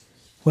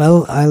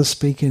Well, I'll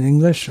speak in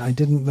English. I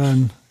didn't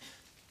learn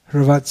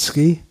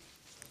Hrvatsky.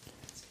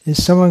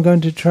 Is someone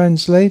going to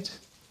translate?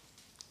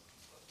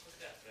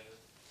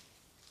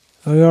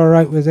 Are you all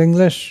right with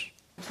English?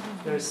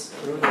 There's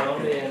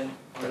Rudolph and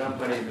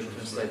parampara to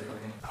translate for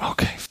him.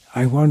 Okay.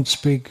 I won't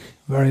speak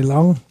very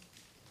long.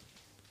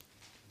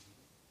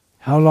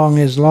 How long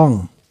is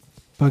long?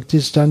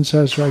 Bhaktisiddhanta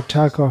Saraswati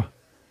Thakur,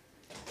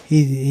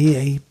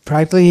 he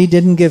practically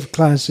didn't give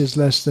classes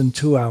less than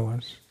 2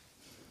 hours.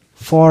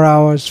 4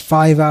 hours,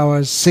 5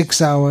 hours,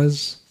 6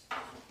 hours.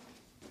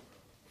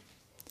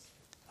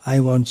 I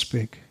won't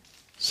speak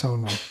so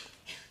long.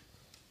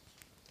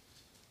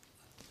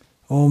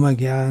 Om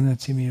Jnana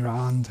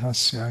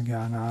Timirandhasya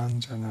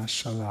Jnananjana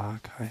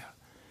Shalakaya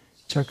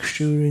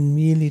Chakshurin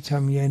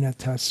Militam Yena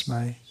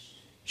Tasmai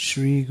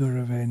Shri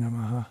Gurave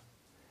Namaha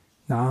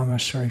Nama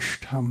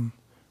Shrishtham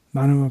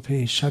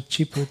Manumapi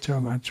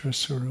Shachiputram Atra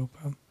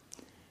Surupam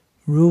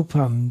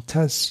Rupam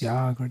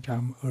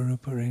Tasyagradam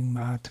Uruparing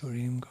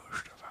Maturim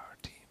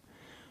Goshtavatim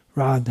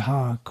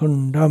Radha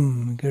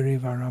Kundam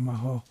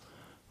Girivaramaho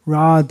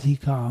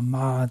Radhika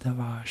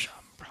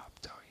Madhavasham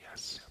Prapto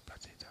Yasya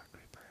Patita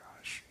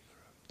Kripaya Shri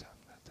Gurum Tam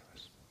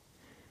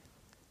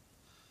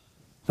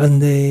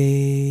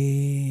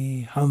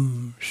Vande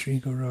Ham Shri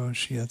Guru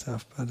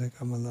Shiyataf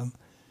Padakamalam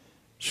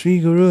Shri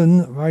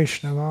Gurun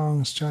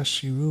Vaishnavangscha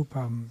Shri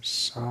Rupam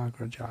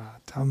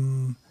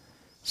Sagrajatam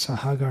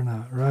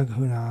Sahagana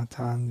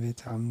Raghunathan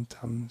Vitam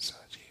Tam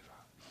Sajiva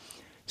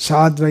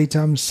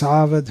Sadvaitam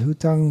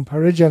Savadhutam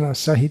Parijana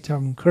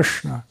Sahitam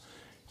Krishna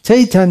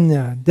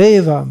Chaitanya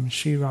Devam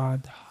Shri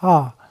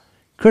Radha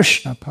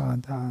Krishna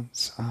Padan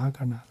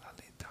Sahagana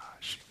Lalita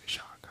Shri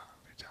Vishaka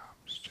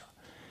Vitamscha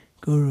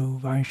Guru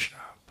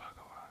Vaishnava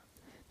Bhagavan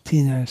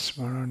Tina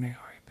Smarani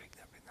Hoy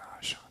Bigna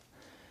Vinashan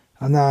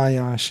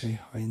Anayashe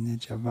Hoy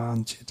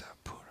Nijavanchita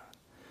Puran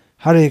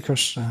Hare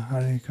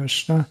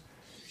Krishna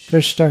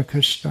Krishna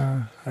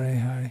Krishna Hare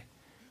Hare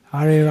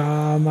Hare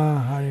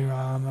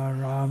Rama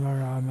Rama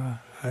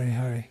Rama Hare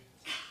Hare.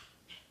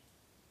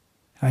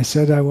 I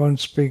said I won't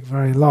speak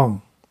very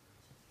long.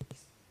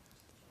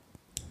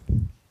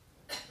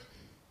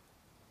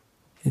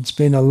 It's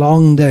been a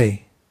long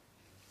day.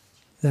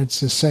 That's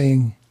the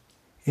saying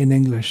in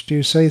English. Do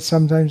you say it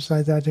sometimes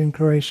like that in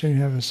Croatian?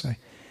 You have a say.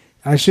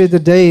 Actually, the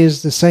day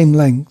is the same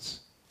length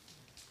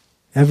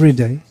every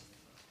day.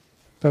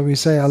 But we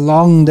say a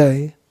long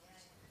day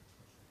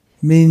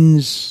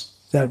means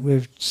that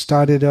we've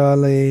started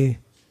early,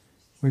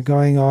 we're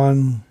going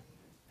on,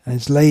 and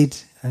it's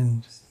late,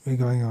 and we're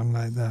going on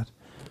like that.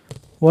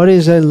 What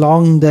is a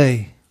long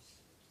day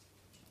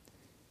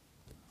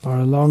or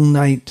a long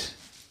night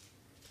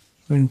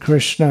when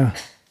Krishna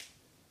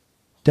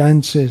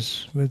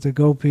dances with the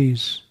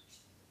gopis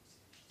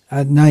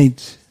at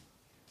night?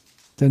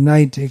 The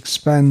night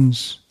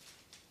expands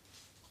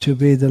to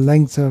be the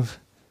length of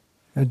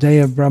a day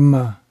of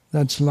Brahma.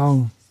 That's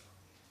long.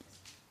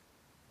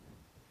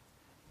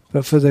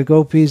 But for the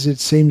gopis it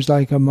seems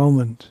like a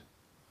moment.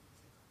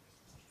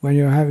 When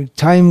you're having,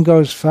 time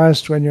goes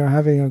fast when you're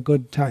having a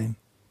good time.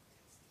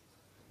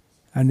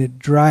 And it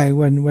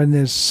when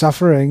there's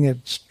suffering,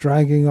 it's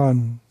dragging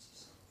on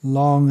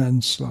long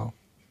and slow.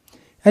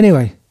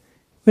 Anyway,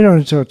 we don't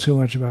want to talk too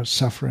much about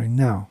suffering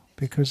now,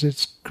 because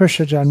it's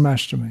Krishna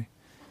Janmashtami.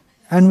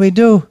 And we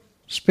do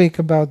speak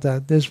about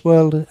that. This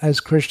world, as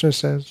Krishna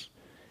says,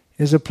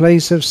 is a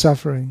place of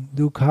suffering,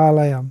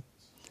 dukkhalayam.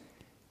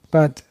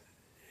 But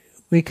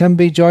we can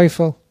be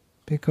joyful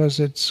because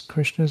it's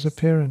Krishna's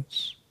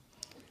appearance.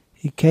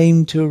 He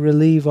came to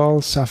relieve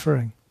all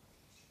suffering.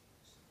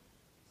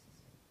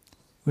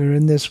 We're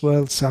in this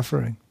world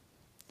suffering.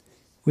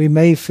 We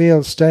may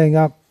feel staying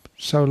up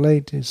so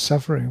late is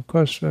suffering. Of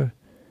course, for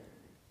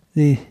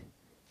the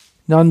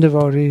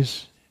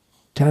non-devotees,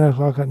 10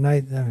 o'clock at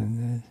night, I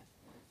mean,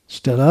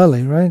 still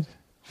early, right,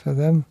 for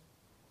them?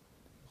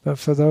 But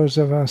for those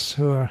of us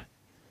who are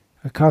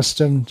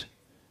accustomed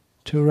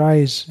to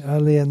rise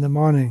early in the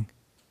morning,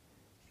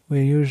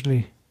 we're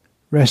usually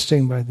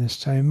resting by this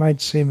time. It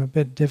might seem a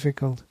bit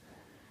difficult,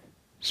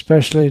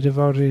 especially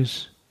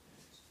devotees.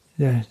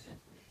 They're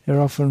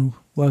often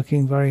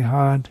working very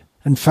hard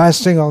and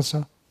fasting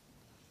also.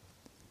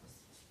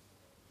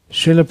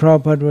 Srila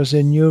Prabhupada was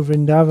in New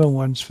Vrindavan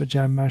once for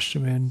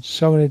Janmashtami, and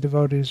so many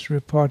devotees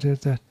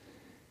reported that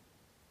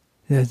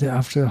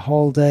after the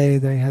whole day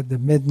they had the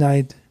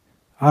midnight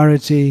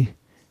arati, and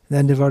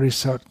then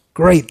devotees thought,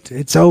 great,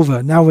 it's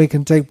over, now we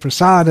can take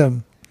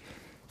prasadam,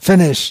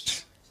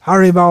 finished,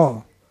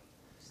 Haribol.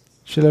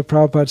 Srila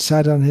Prabhupada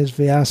sat on his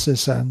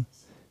Vyasasan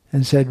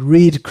and said,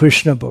 read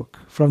Krishna book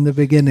from the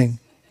beginning.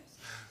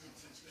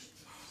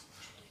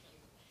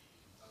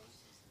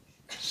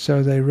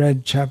 So they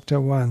read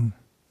chapter 1.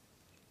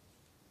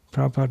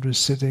 Prabhupada was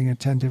sitting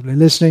attentively,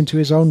 listening to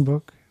his own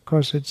book. Of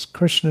course, it's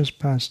Krishna's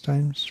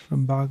pastimes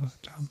from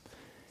Bhagavatam.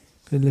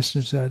 He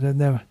listened to that,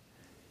 and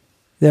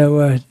there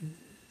were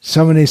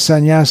so many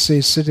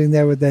sannyasis sitting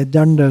there with their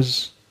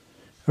dandas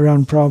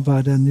around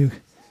Prabhupada, and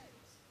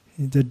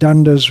the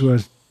dandas were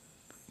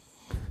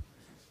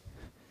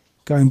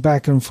going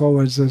back and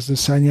forwards as the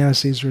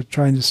sannyasis were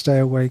trying to stay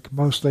awake,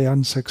 mostly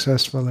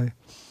unsuccessfully.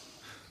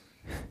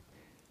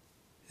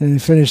 And he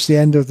finished the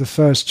end of the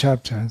first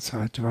chapter, and so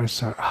I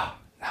thought,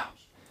 no.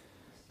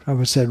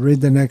 Prabhupada said,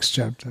 read the next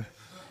chapter.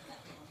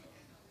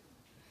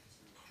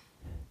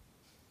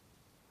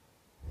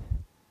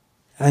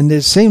 And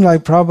it seemed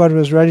like Prabhupada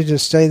was ready to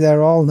stay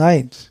there all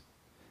night.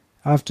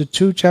 After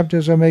 2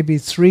 chapters or maybe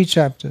 3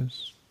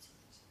 chapters,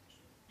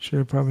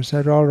 Srila Prabhupada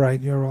said, all right,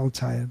 you're all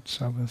tired,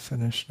 so we'll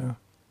finish now.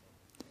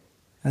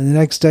 And the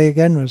next day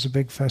again was a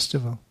big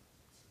festival.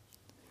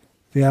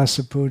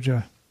 Vyasa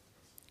Puja.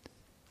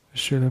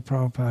 Srila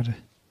Prabhupada.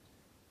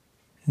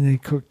 And they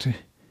cooked a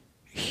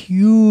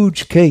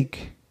huge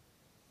cake.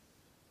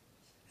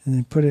 And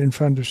they put it in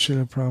front of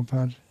Srila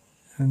Prabhupada.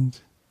 And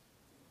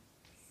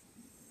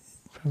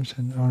Prabhupada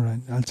said, all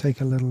right, I'll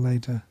take a little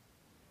later.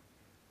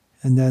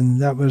 And then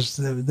that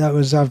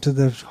was after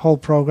the whole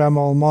program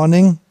all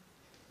morning.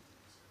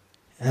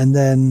 And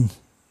then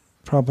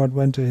Prabhupada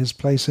went to his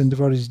place and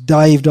devotees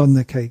dived on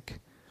the cake.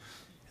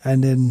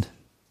 And in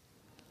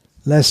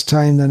less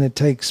time than it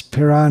takes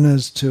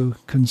piranhas to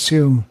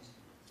consume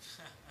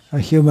a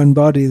human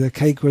body, the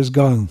cake was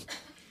gone.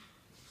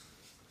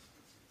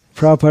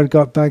 Prabhupada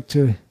got back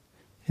to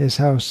his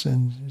house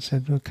and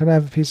said, well, can I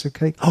have a piece of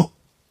cake? Oh!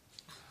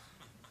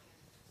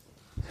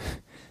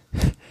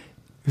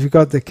 We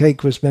forgot the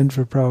cake was meant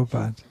for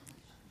Prabhupada.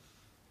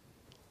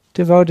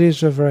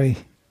 Devotees were very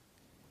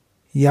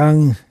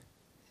young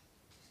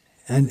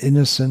and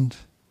innocent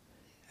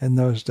in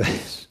those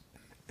days.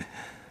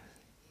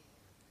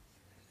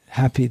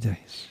 Happy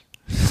days.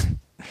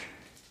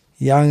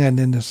 Young and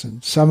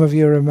innocent. Some of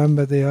you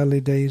remember the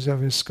early days of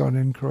ISKCON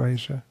in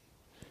Croatia.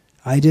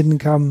 I didn't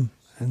come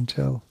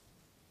until,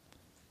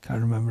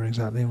 can't remember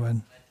exactly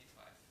when.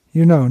 95.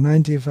 You know,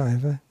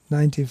 95, eh?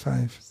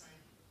 95.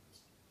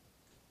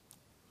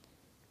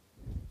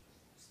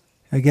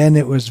 Again,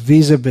 it was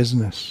visa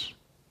business.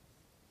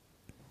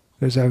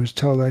 Because I was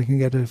told I can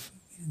get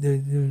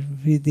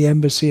the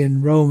embassy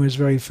in Rome is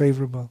very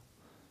favorable.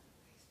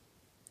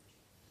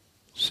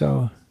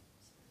 So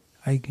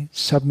I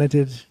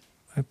submitted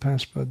my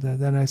passport there.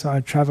 Then I thought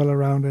I'd travel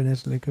around in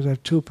Italy because I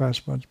have 2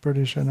 passports,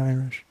 British and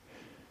Irish.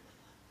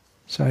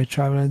 So I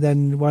traveled, and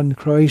then one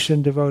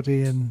Croatian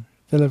devotee in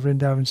Villa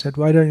Vrindavan said,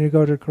 why don't you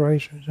go to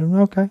Croatia? I said,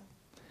 okay.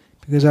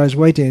 Because I was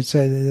waiting, it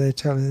said they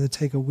tell you they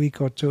take a week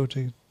or 2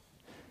 to.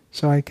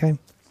 So I came.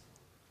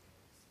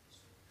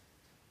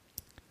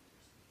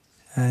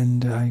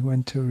 And I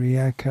went to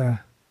Rijeka.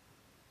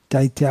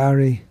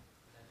 Daityari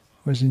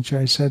was in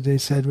charge. They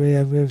said, we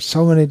have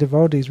so many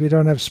devotees, we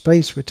don't have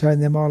space, we're turning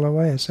them all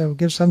away. I said, well,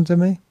 give some to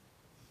me.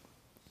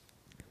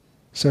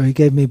 So he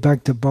gave me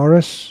back to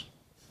Boris,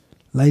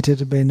 later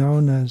to be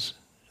known as,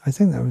 I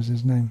think that was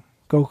his name,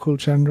 Gokul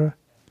Chandra,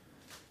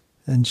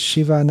 and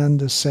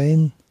Shivananda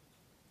Sen.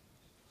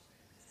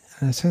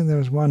 And I think there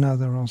was one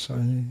other also.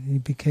 He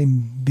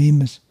became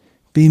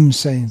Bhim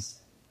Sen.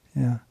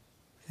 Yeah.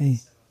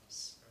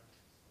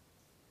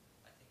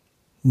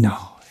 No.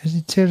 Is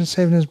he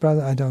Tirthasevan his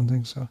brother? I don't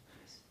think so.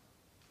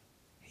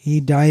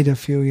 He died a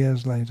few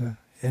years later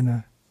in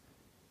a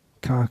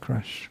car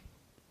crash.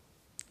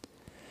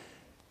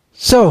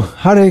 So,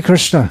 Hare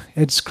Krishna.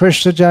 It's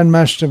Krishna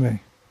Janmashtami.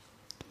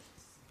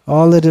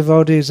 All the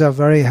devotees are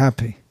very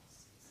happy.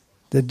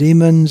 The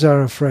demons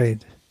are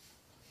afraid.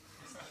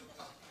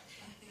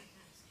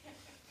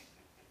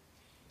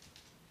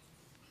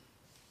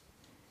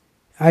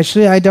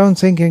 Actually, I don't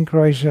think in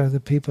Croatia the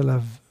people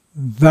are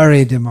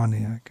very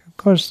demoniac. Of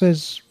course,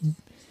 there's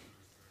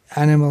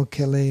animal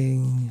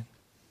killing,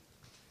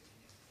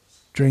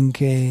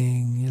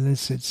 drinking,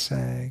 illicit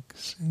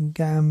sex, and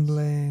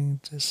gambling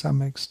to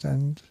some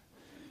extent.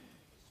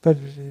 But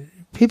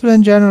people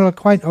in general are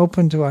quite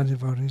open to our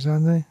devotees,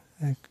 aren't they?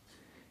 They're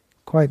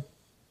quite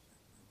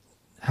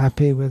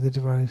happy with the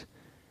devotees.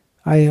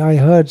 I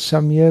heard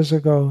some years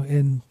ago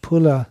in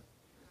Pula,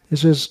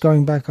 this was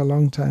going back a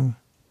long time,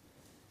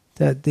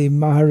 that the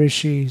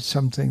Maharishi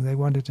something, they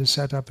wanted to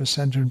set up a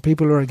center and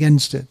people were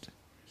against it.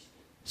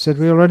 Said,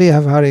 we already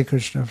have Hare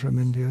Krishna from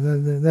India.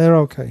 They're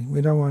okay. We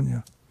don't want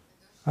you.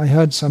 I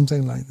heard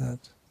something like that.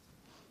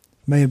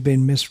 May have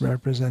been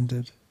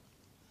misrepresented.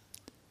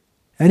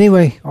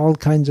 Anyway, all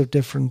kinds of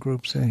different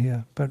groups are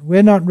here. But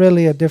we're not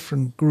really a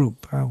different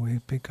group, are we?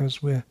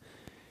 Because we're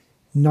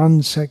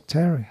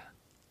non-sectarian.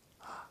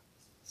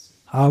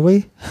 Are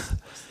we?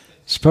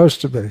 Supposed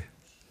to be.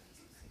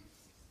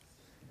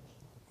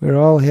 We're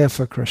all here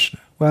for Krishna.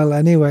 Well,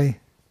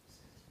 anyway,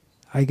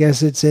 I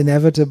guess it's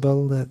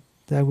inevitable that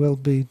there will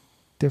be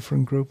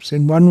different groups.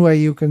 In one way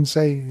you can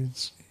say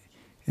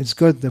it's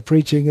good, the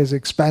preaching is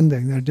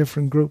expanding, there are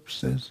different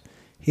groups. There's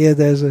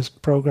this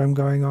program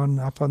going on,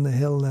 up on the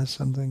hill there's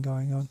something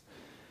going on.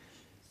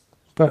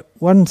 But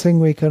one thing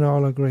we can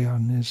all agree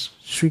on is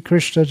Sri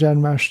Krishna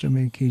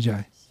Janmashtami Ki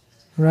Jai.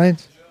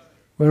 Right?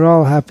 We're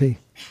all happy.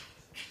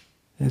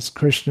 It's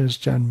Krishna's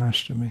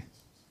Janmashtami.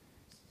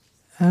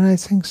 And I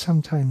think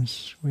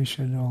sometimes we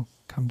should all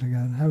come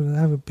together and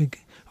have a big...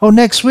 Oh,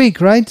 next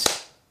week,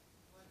 right?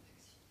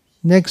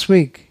 Next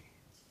week.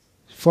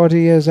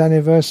 40 years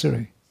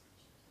anniversary.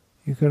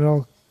 You can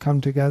all come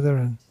together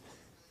and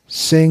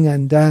sing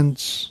and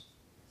dance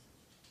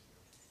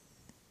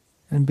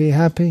and be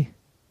happy.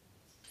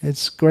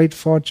 It's great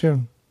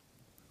fortune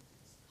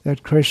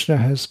that Krishna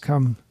has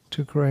come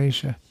to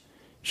Croatia.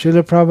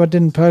 Srila Prabhupada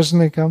didn't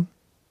personally come.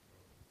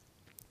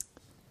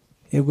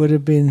 It would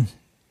have been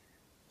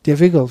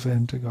difficult for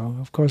him to go.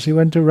 Of course, he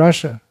went to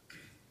Russia.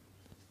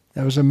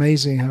 That was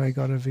amazing how he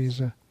got a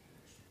visa.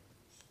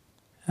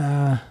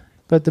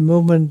 But the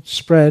movement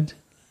spread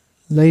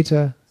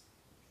later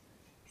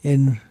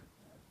in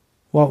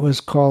what was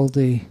called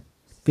the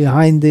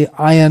behind the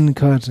Iron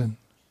Curtain.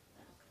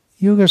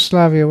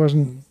 Yugoslavia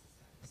wasn't,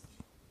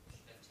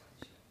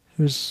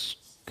 it was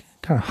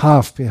kind of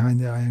half behind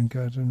the Iron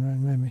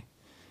Curtain,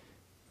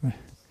 right?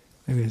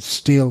 Maybe a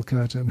steel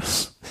curtain.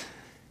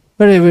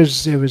 But it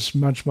was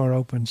much more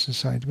open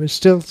society. It was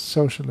still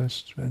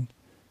socialist.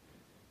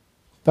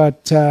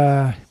 But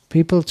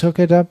people took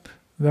it up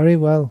very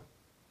well.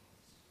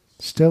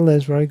 Still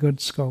there's very good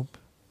scope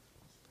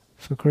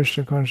for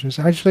Krishna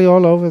consciousness, actually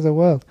all over the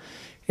world.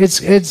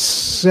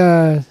 It's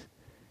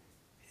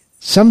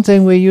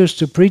something we used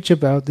to preach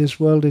about, this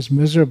world is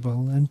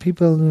miserable, and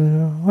people,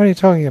 what are you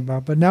talking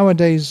about? But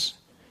nowadays,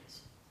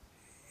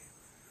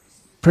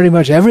 pretty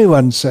much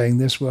everyone's saying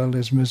this world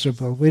is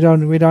miserable. We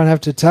don't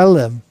have to tell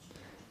them.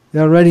 They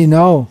already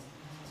know.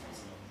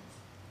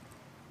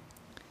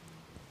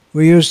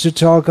 We used to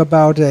talk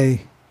about a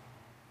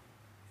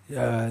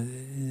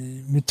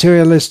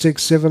materialistic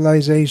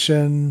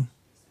civilization,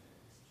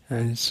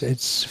 and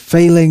it's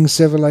failing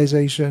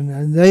civilization,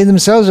 and they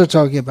themselves are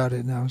talking about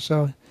it now.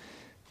 So,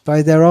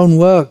 by their own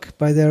work,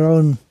 by their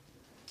own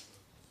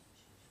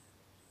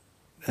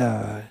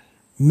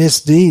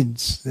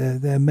misdeeds,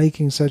 they're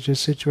making such a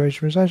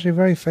situation which is actually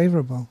very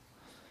favorable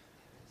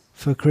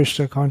for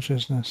Krishna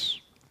consciousness.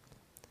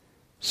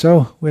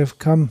 So, we've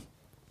come.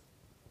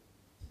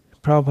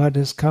 Prabhupada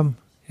has come.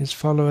 His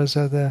followers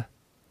are there.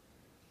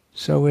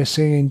 So we're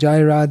singing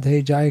Jai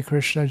Radhe, Jai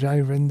Krishna,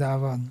 Jai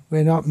Vrindavan.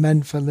 We're not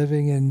meant for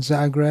living in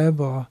Zagreb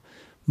or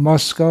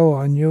Moscow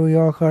or New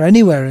York or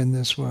anywhere in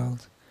this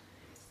world.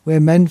 We're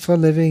meant for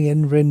living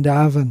in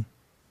Vrindavan.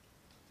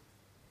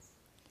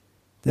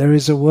 There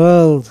is a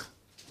world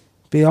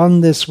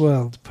beyond this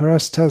world.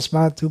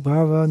 Parastasmatu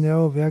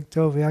bhavanyo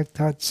vyakto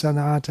vyaktat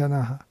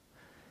sanatanaha.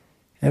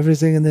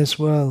 Everything in this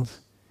world.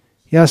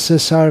 Yasa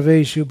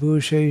sarveshu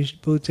bhuteshu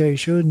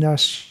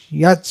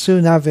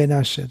yatsu na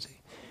vinashati.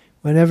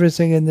 When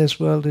everything in this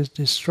world is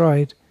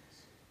destroyed,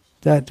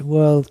 that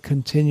world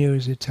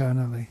continues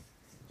eternally.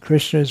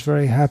 Krishna is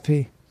very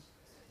happy.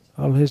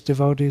 All his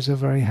devotees are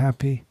very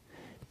happy.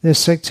 There's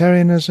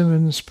sectarianism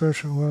in the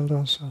spiritual world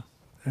also.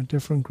 There are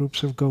different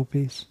groups of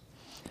gopis.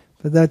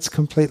 But that's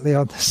completely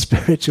on the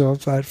spiritual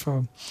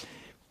platform.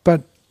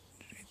 But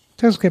it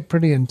does get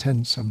pretty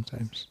intense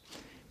sometimes.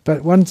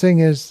 But one thing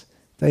is,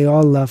 they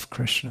all love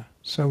Krishna.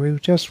 So we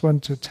just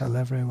want to tell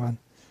everyone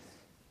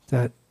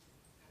that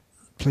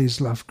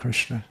please love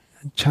Krishna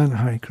and chant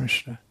Hare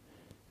Krishna.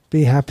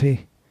 Be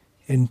happy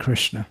in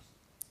Krishna.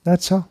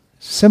 That's all.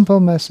 Simple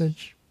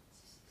message.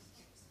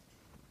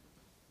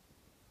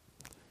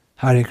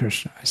 Hare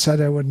Krishna. I said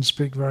I wouldn't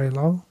speak very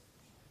long.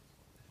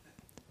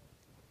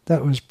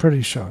 That was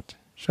pretty short.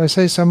 Should I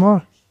say some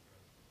more?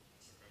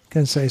 You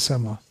can say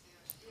some more.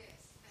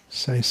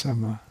 Say some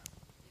more.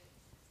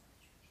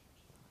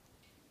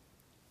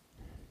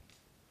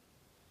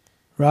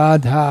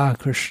 Radha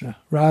Krishna.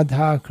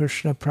 Radha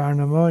Krishna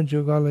Pranamo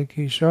Jugala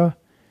Kishore.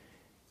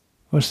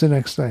 What's the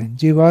next line?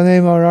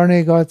 Jivane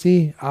Morane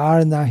Gati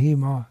Ar Nahi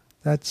Mo.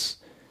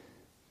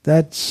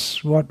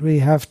 That's what we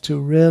have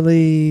to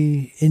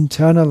really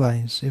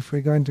internalize if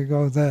we're going to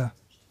go there.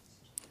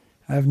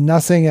 I have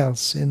nothing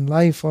else in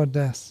life or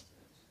death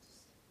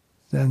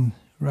than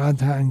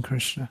Radha and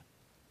Krishna.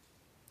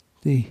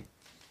 The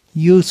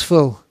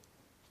youthful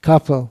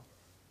couple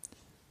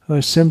who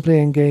are simply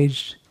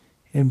engaged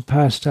in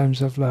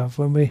pastimes of love.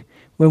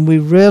 When we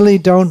really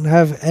don't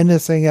have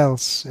anything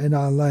else in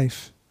our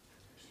life,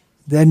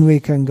 then we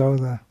can go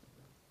there.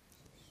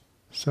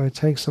 So it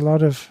takes a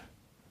lot of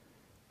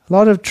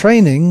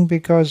training,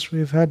 because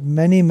we've had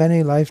many,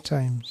 many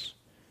lifetimes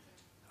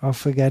of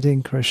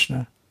forgetting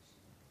Krishna.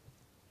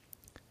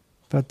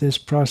 But this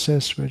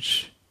process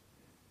which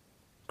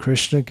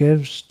Krishna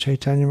gives,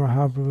 Chaitanya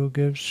Mahaprabhu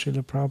gives,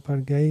 Srila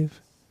Prabhupada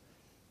gave,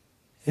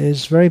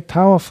 is very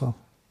powerful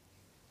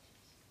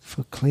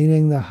for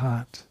cleaning the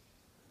heart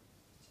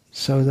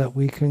so that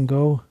we can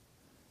go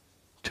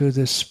to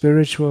the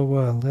spiritual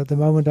world. At the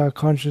moment our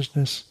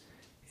consciousness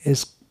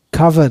is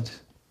covered,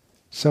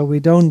 so we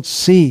don't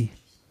see.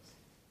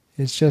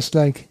 It's just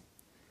like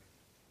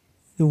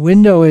the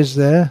window is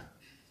there,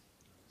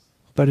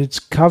 but it's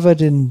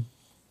covered in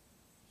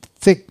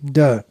thick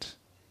dirt,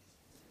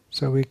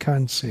 so we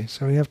can't see.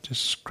 So we have to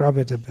scrub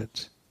it a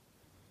bit.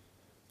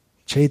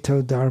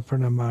 Cheto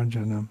Darpana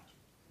Marjanam.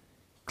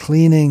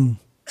 Cleaning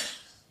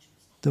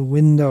the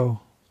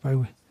window.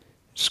 By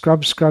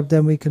scrub,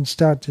 then we can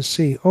start to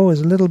see. Oh,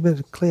 it's a little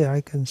bit clear. I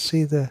can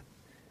see the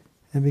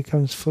It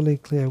becomes fully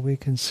clear. We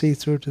can see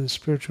through to the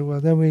spiritual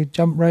world. Then we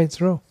jump right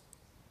through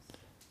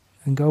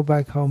and go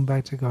back home,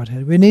 back to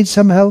Godhead. We need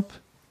some help.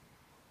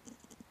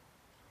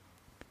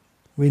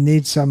 We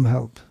need some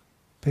help.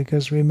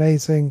 Because we may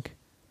think,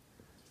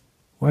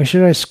 why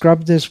should I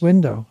scrub this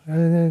window?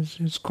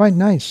 It's quite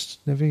nice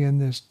living in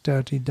this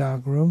dirty,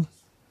 dark room.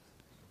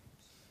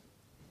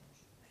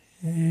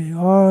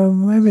 Or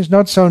maybe it's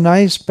not so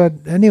nice, but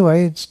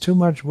anyway, it's too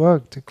much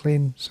work to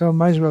clean, so I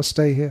might as well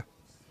stay here.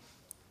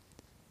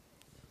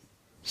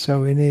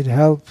 So we need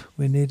help,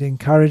 we need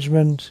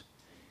encouragement,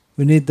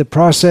 we need the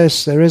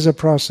process. There is a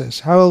process.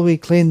 How will we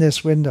clean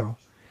this window?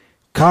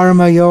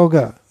 Karma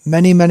yoga,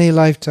 many, many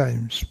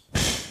lifetimes.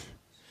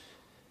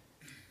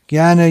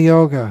 Jnana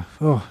yoga,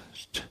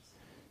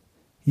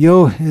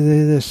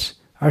 this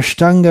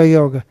Ashtanga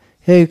yoga.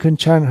 Here you can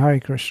chant Hare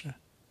Krishna.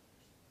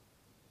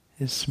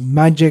 It's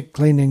magic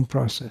cleaning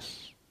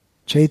process.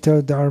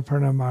 Cheto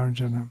Darpana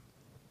Marjanam.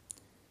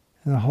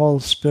 And the whole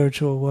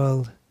spiritual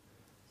world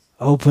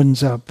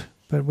opens up.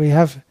 But we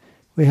have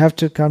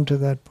to come to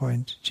that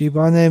point.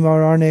 Jibane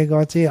marane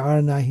gati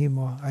ar nahi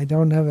mo. I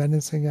don't have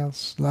anything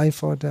else,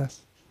 life or death.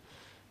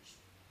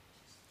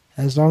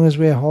 As long as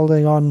we're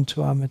holding on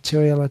to our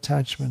material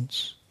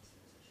attachments,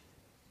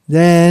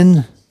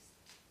 then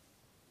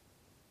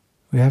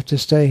we have to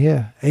stay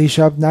here.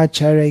 Eshab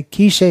nachare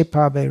kishe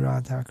pabe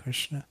Radha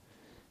Krishna.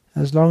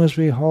 As long as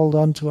we hold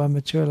on to our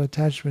material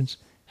attachments,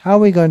 how are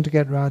we going to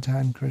get Radha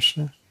and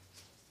Krishna?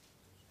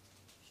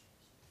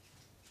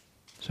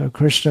 So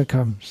Krishna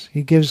comes.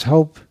 He gives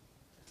hope.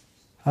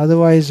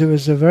 Otherwise it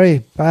was a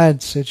very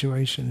bad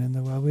situation in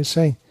the world. We're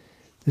saying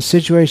the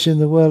situation in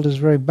the world is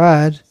very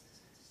bad,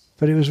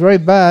 but it was very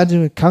bad.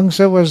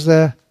 Kamsa was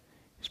there,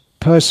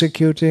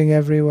 persecuting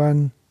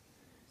everyone,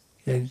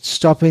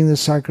 stopping the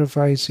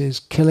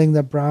sacrifices, killing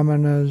the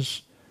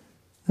brahmanas.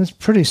 That's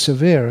pretty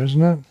severe,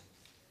 isn't it?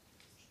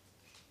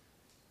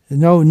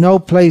 No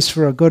place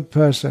for a good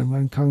person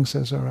when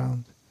Kamsa's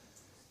around.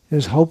 It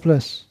was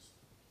hopeless.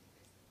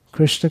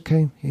 Krishna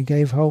came, he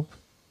gave hope.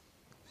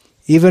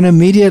 Even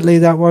immediately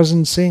that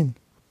wasn't seen.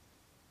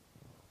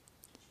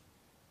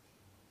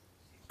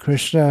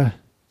 Krishna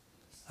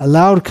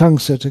allowed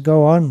Kamsa to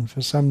go on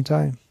for some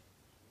time.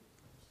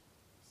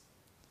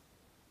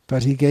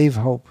 But he gave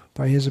hope.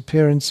 By his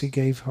appearance he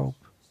gave hope.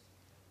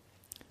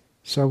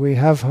 So we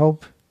have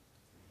hope.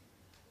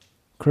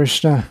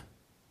 Krishna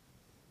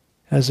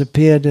has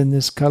appeared in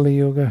this Kali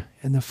Yuga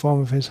in the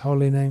form of his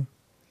holy name.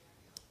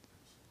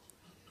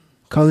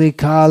 Kali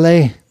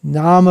Kale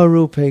Nama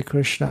Rupe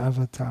Krishna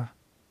Avatar.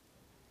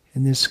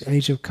 In this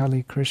age of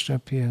Kali, Krishna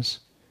appears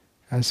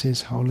as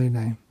his holy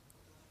name.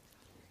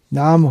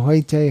 Nam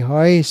Hoite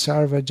Hoi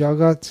Sarva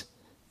Jagat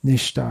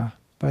Nishta.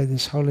 By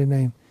this holy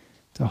name,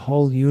 the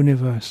whole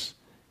universe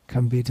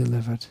can be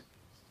delivered.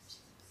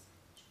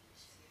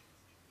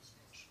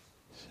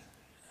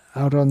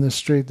 Out on the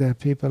street there,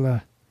 people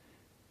are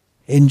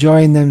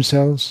enjoying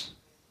themselves.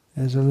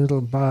 There's a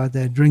little bar,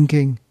 they're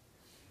drinking.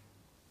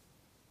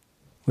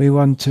 We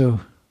want to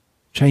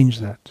change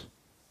that.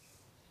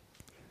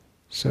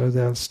 So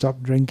they'll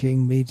stop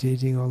drinking, meat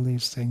eating, all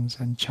these things,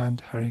 and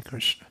chant Hare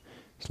Krishna.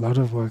 It's a lot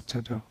of work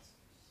to do.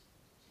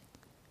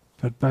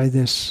 But by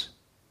this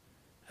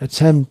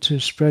attempt to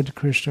spread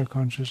Krishna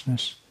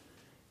consciousness,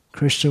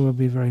 Krishna will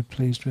be very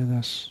pleased with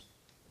us.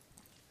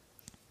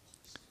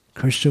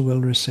 Krishna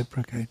will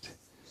reciprocate.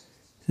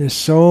 There's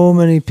so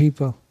many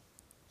people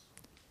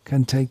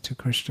can take to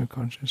Krishna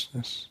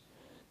consciousness.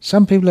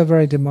 Some people are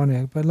very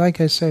demoniac, but like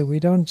I say, we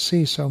don't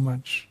see so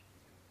much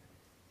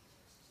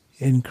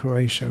in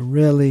Croatia.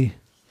 Really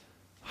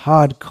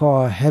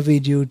hardcore,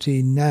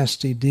 heavy-duty,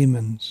 nasty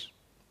demons.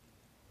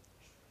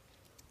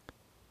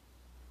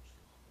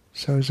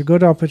 So it's a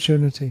good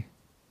opportunity.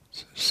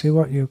 So see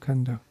what you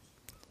can do.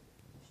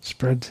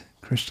 Spread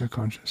Krishna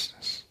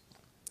consciousness.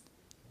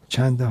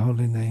 Chant the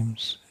holy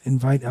names.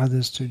 Invite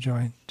others to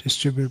join.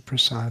 Distribute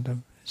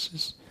prasadam. This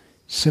is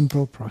a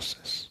simple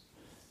process.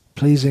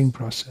 Pleasing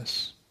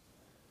process.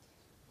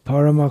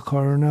 Parama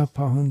Karuna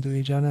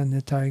Pahundvijana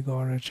Nitai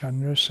Gaura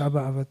Chandra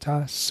Sabha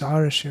Avatar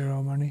Sara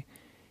Shiromani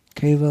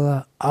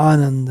Kevala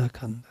Ananda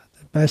Kanda.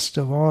 The best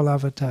of all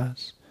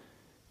avatars.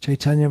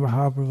 Chaitanya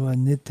Mahaprabhu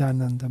and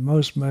Nityananda,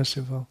 most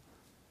merciful.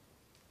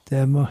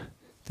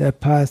 Their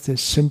path is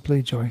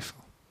simply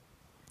joyful.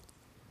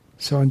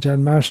 So on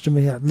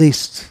Janmashtami at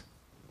least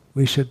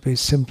we should be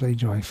simply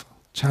joyful.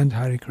 Chant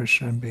Hare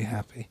Krishna and be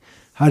happy.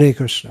 Hare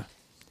Krishna.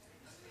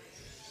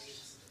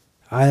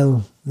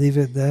 I'll leave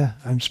it there.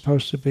 I'm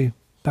supposed to be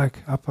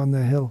back up on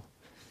the hill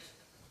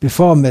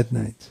before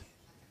midnight.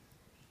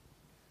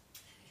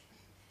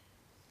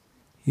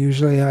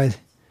 Usually on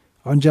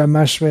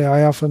Janmashtami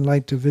I often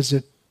like to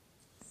visit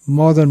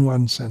more than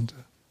one center.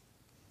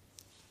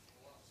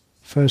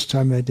 First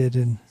time I did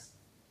in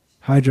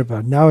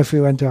Hyderabad. Now if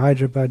you went to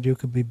Hyderabad you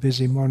could be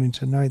busy morning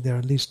to night. There are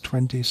at least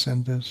 20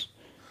 centers.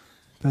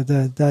 But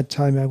that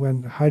time I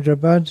went to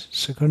Hyderabad,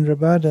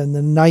 Secunderabad, and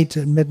the night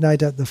at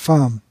midnight at the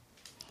farm.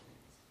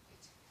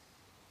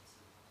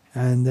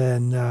 And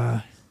then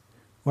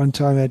One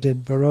time I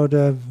did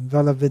Baroda,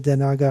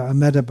 Valavidyannagar,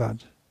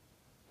 Ahmedabad.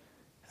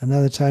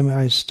 Another time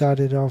I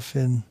started off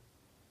in,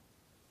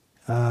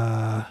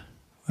 where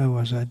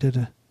was I? I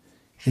did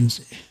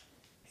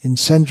in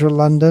central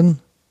London.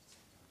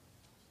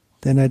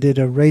 Then I did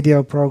a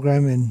radio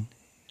program in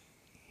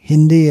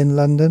Hindi in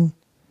London.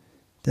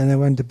 Then I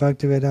went to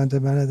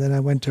Bhaktivedanta Manor. Then I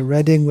went to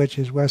Reading, which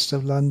is west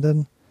of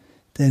London.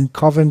 Then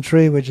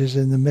Coventry, which is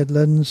in the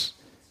Midlands.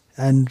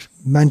 And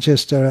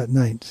Manchester at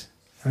night.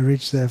 I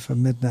reached there for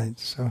midnight,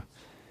 so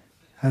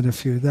had a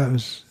few. That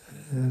was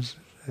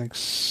like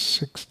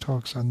 6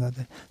 talks on that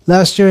day.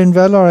 Last year in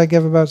Vellore, I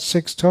gave about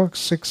 6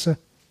 talks.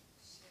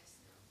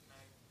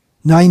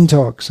 9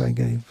 talks I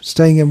gave.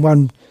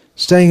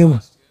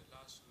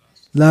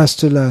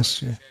 Last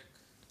year.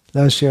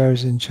 Last year I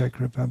was in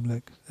Czech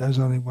Republic. That was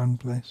only one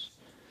place.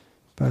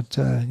 But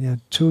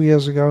 2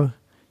 years ago,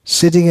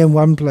 sitting in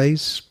one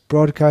place,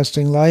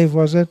 broadcasting live,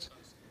 was it?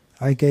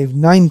 I gave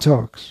 9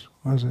 talks,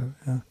 was it?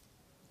 Yeah.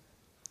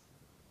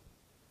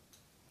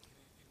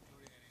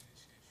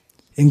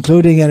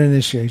 Including an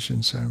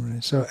initiation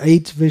ceremony. So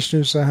 8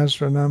 Vishnu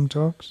Sahasranam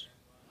talks.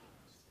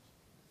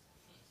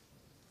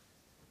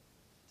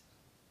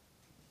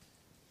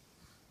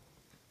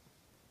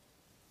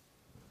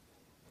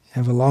 You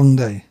have a long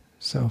day,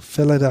 so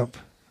fill it up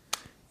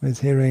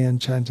with hearing and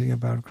chanting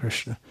about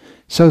Krishna.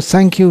 So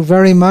thank you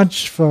very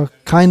much for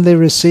kindly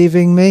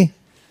receiving me.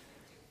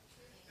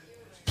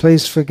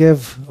 Please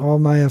forgive all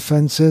my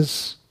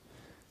offenses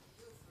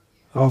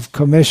of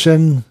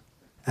commission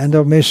and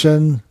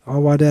omission or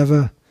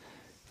whatever.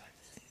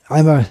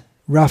 I'm a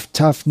rough,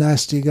 tough,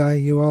 nasty guy,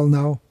 you all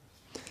know.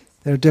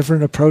 There are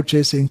different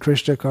approaches in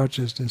Krishna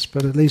consciousness,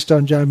 but at least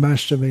on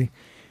Janmashtami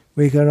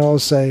we can all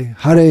say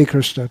Hare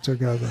Krishna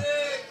together.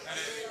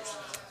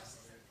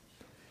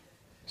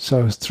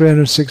 So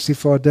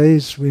 364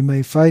 days we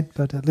may fight,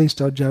 but at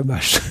least on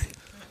Janmashtami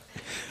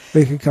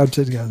we can come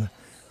together.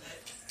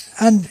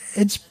 And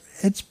it's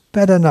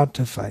better not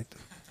to fight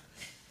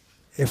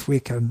if we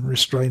can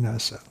restrain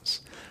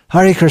ourselves.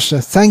 Hare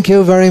Krishna, thank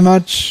you very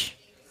much.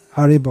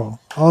 Haribol.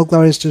 All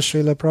glories to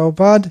Srila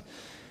Prabhupada.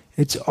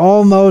 It's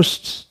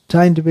almost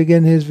time to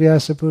begin his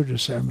Vyasa Puja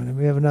ceremony.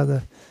 We have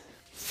another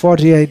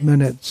 48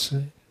 minutes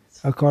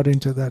according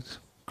to that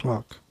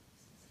clock.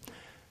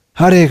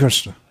 Hare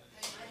Krishna.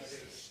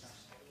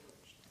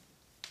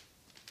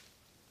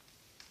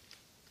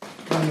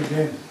 Come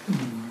again.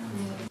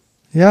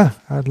 Yeah,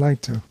 I'd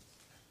like to.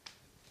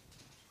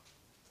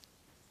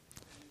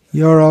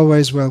 You're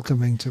always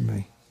welcoming to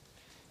me.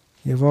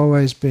 You've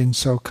always been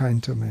so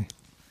kind to me.